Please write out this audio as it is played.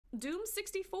Doom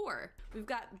 64. We've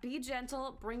got Be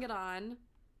Gentle, Bring It On,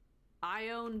 I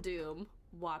Own Doom,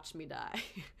 Watch Me Die.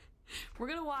 We're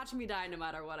gonna watch me die no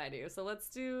matter what I do. So let's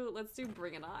do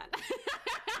Bring It On.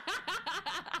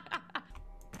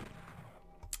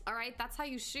 All right, that's how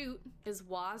you shoot. Is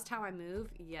WASD how I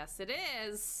move? Yes, it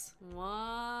is. What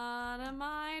am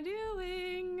I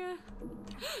doing?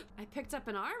 I picked up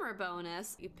an armor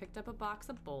bonus. You picked up a box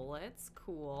of bullets.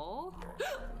 Cool.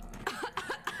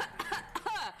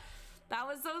 That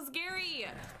was so scary.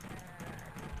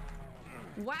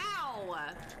 Wow.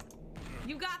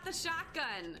 You got the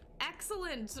shotgun.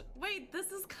 Excellent. Wait,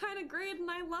 this is kind of great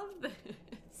and I love this.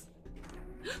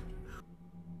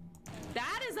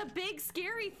 That is a big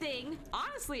scary thing.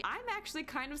 Honestly, I'm actually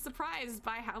kind of surprised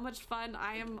by how much fun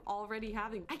I am already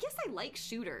having. I guess I like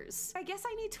shooters. I guess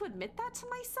I need to admit that to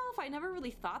myself. I never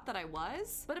really thought that I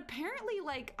was, but apparently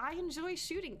like I enjoy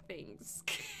shooting things.